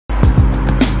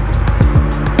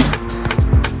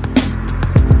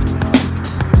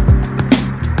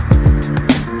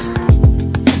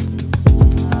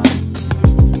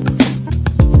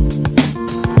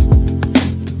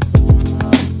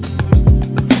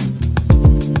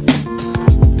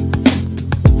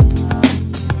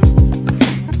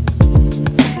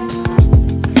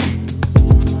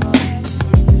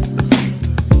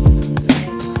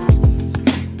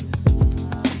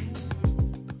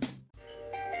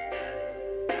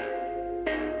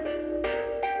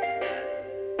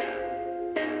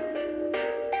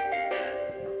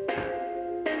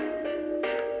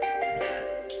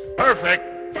Perfect.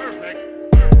 Perfect.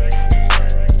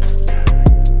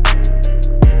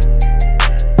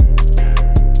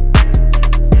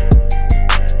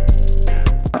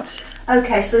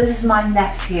 Okay, so this is my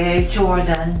nephew,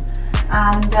 Jordan,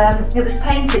 and it was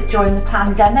painted during the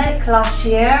pandemic last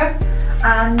year,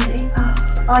 and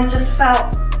I just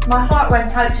felt my heart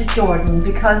went out to Jordan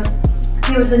because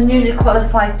he was a newly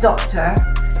qualified doctor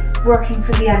working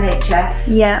for the NHS.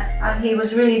 Yeah. And he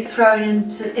was really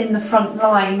thrown in the front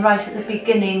line right at the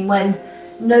beginning when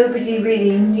nobody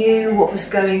really knew what was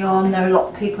going on. There were a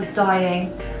lot of people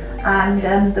dying,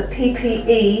 and the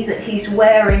PPE that he's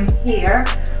wearing here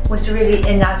was really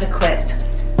inadequate,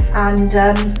 and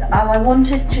I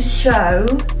wanted to show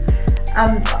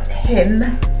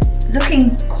him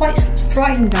looking quite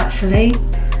frightened actually,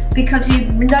 because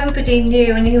nobody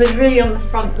knew, and he was really on the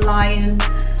front line,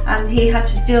 and he had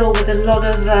to deal with a lot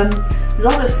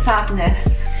of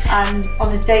sadness on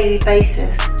a daily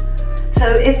basis.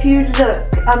 So if you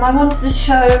look, I wanted to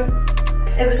show,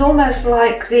 it was almost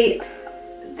like the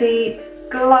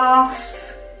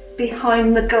glass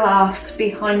behind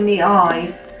the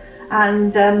eye,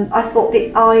 and I thought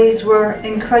the eyes were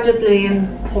incredibly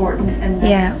important in this.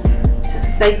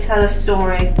 Yeah. They tell a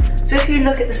story. So if you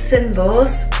look at the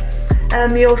symbols,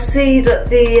 you'll see that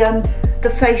the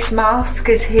face mask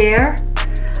is here,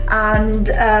 and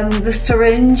the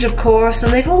syringe, of course,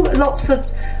 and they've all got lots of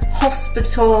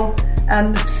hospital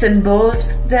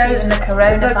symbols. There's the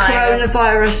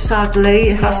coronavirus. Sadly,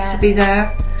 it has to be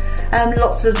there.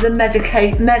 Lots of the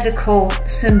medical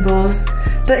symbols,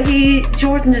 but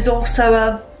Jordan is also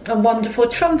a wonderful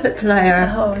trumpet player.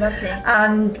 Oh, lovely.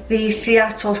 And the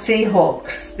Seattle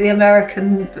Seahawks, the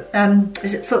American,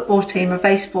 is it football team or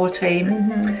baseball team?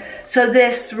 Mm-hmm. So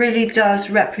this really does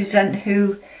represent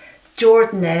who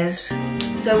Jordan is.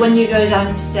 So when you go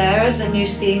downstairs and you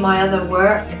see my other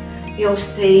work, you'll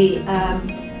see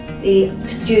the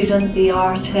student, the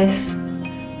artist,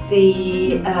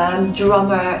 the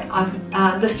drummer,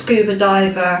 the scuba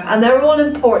diver, and they're all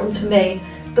important to me,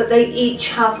 but they each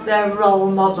have their role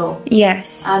model.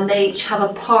 Yes. And they each have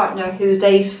a partner who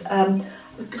they've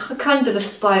kind of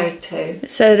aspired to.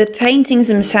 So the paintings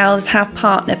themselves have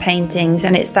partner paintings,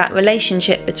 and it's that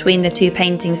relationship between the two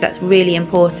paintings that's really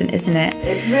important, isn't it?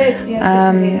 It really,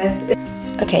 yes, it really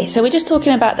is. Okay, so we're just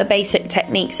talking about the basic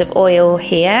techniques of oil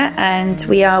here, and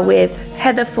we are with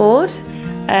Heather Ford,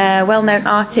 a well-known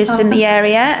artist in the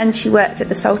area, and she worked at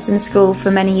the Salton School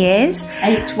for many years.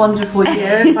 8 wonderful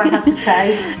years, I have to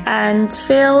say. And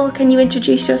Phil, can you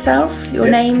introduce yourself, your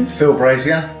name? Phil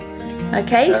Brazier.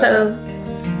 Okay, so...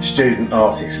 Student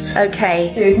artist.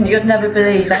 Okay. Student, you'd never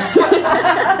believe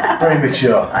it. Very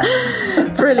mature.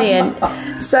 Brilliant.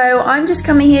 So I'm just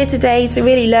coming here today to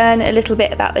really learn a little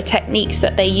bit about the techniques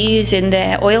that they use in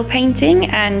their oil painting,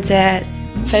 and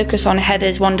focus on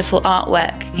Heather's wonderful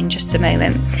artwork in just a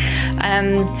moment.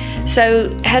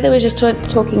 So Heather was just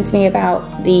talking to me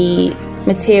about the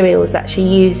materials that she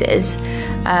uses.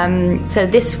 So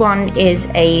this one is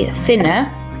a thinner.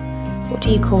 What do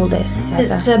you call this,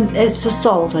 Heather? It's a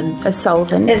solvent. A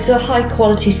solvent. It's a high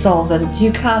quality solvent.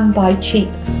 You can buy cheap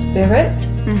spirit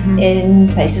in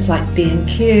places like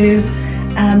B&Q.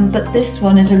 But this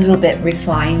one is a little bit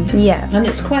refined. Yeah. And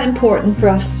it's quite important for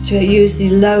us to use the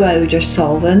low odour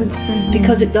solvent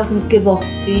because it doesn't give off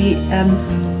the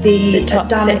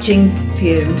damaging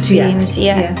fumes. Yes.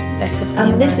 Yeah. Better for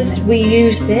and this is, we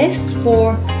use this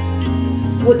for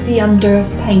the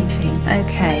underpainting.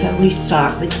 Okay. So we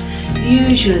start with,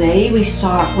 usually we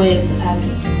start with,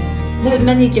 there are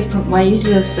many different ways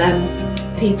of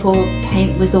people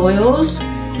paint with oils.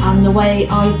 And the way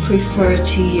I prefer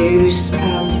to use,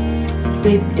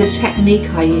 the technique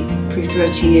I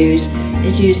prefer to use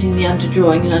is using the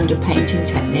underdrawing and underpainting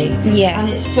technique. Yes. And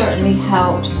it certainly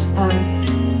helps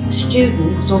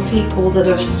students or people that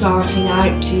are starting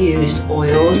out to use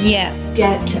oils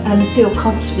get and feel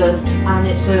confident, and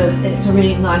it's a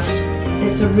really nice,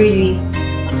 it's a really,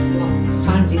 that's not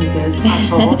sounding good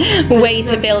at all. way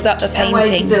to build up the painting.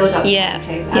 Way to build up the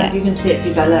painting, and you can see it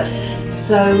develop.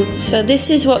 So this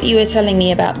is what you were telling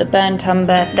me about the burnt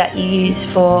umber that you use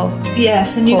for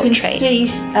yes, and you portraits. can see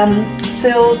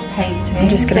Phil's painting. I'm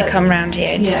just going to come around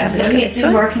here and just have a look at this one. He's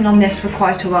been working on this for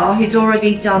quite a while. He's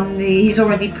already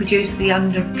produced the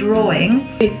underdrawing.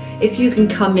 If you can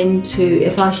come into,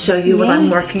 if I show you what I'm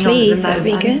working on at the moment. That'd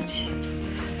be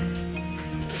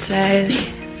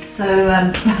good. So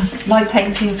my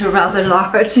paintings are rather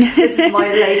large. This is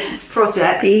my latest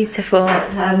project. Beautiful.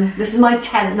 This is my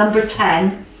number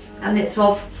 10, and it's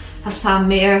of Hassan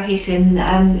Mir. He's in,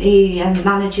 he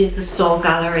manages the Stall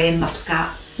Gallery in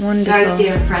Muscat. Wonderful. Very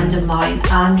dear friend of mine,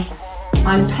 and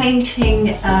I'm painting,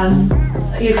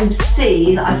 you can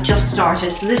see that I've just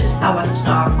started, so this is how I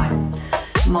start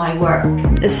my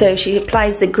work. So she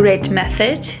applies the grid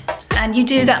method, and you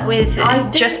do that with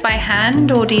just by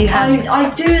hand, or do you have...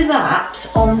 I do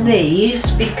that on these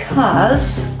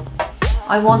because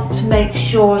I want to make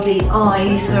sure the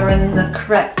eyes are in the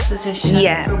correct position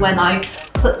for when I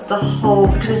put the whole,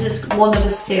 because this is one of the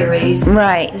series.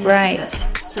 Right.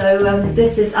 So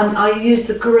this is, I use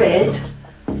the grid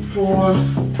for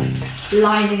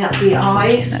lining up the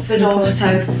eyes, but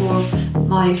also for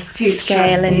my future.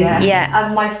 Scaling,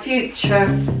 and my future,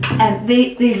 and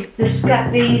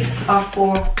these are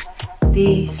for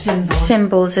the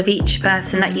symbols of each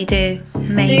person that you do.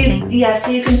 Amazing.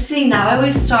 So you can see now. I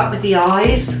always start with the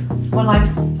eyes when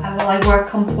I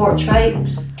work on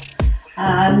portraits,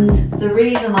 and the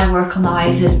reason I work on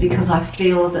eyes is because I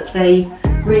feel that they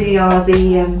really are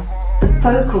the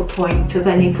focal point of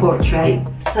any portrait.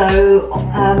 So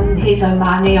he's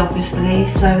Omani, obviously,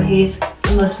 so he's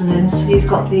a Muslim, so you've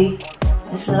got the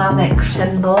Islamic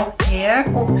symbol here.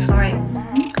 Oh, sorry.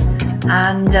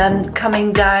 And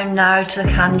coming down now to the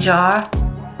Khanjar,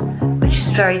 which is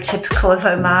very typical of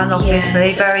Oman,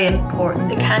 obviously, very important.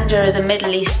 The Khanjar is a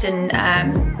Middle Eastern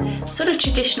sort of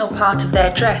traditional part of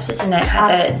their dress, isn't it,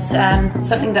 Heather? It's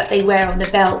something that they wear on the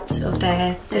belt of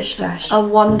their sash. A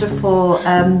wonderful,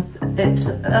 and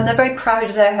they're very proud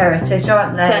of their heritage,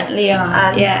 aren't they? Certainly are,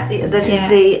 and this is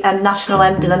the national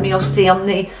emblem you'll see on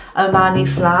the Omani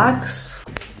flags.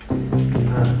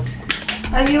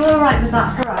 Are you alright with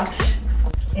that brush?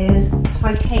 Is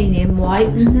titanium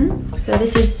white. So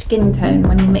this is skin tone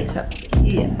when you mix up.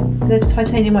 Yeah, the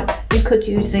titanium white. You could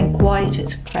use ink white,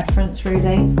 it's a preference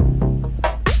really.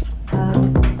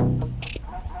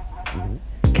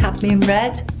 Cadmium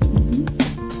red.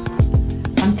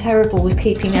 I'm terrible with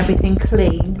keeping everything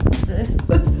clean.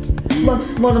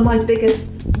 One of my biggest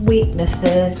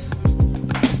weaknesses.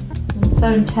 I'm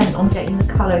so intent on getting the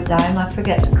colour down, I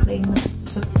forget to clean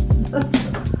the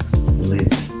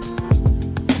lids.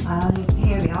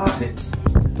 Here we are.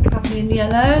 Cadmium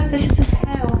yellow. This is a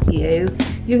pale hue.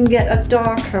 You can get a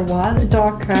darker one, a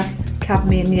darker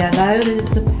cadmium yellow. This is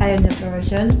the paler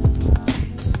version.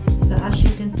 So as you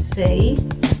can see,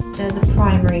 they're the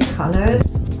primary colours,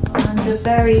 and a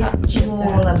very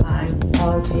small amount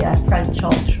of French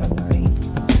ultramarine.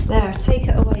 There, take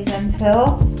it away then,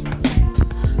 Phil.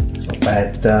 It's not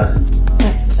bad.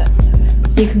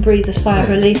 You can breathe a sigh of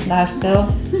relief now, Phil.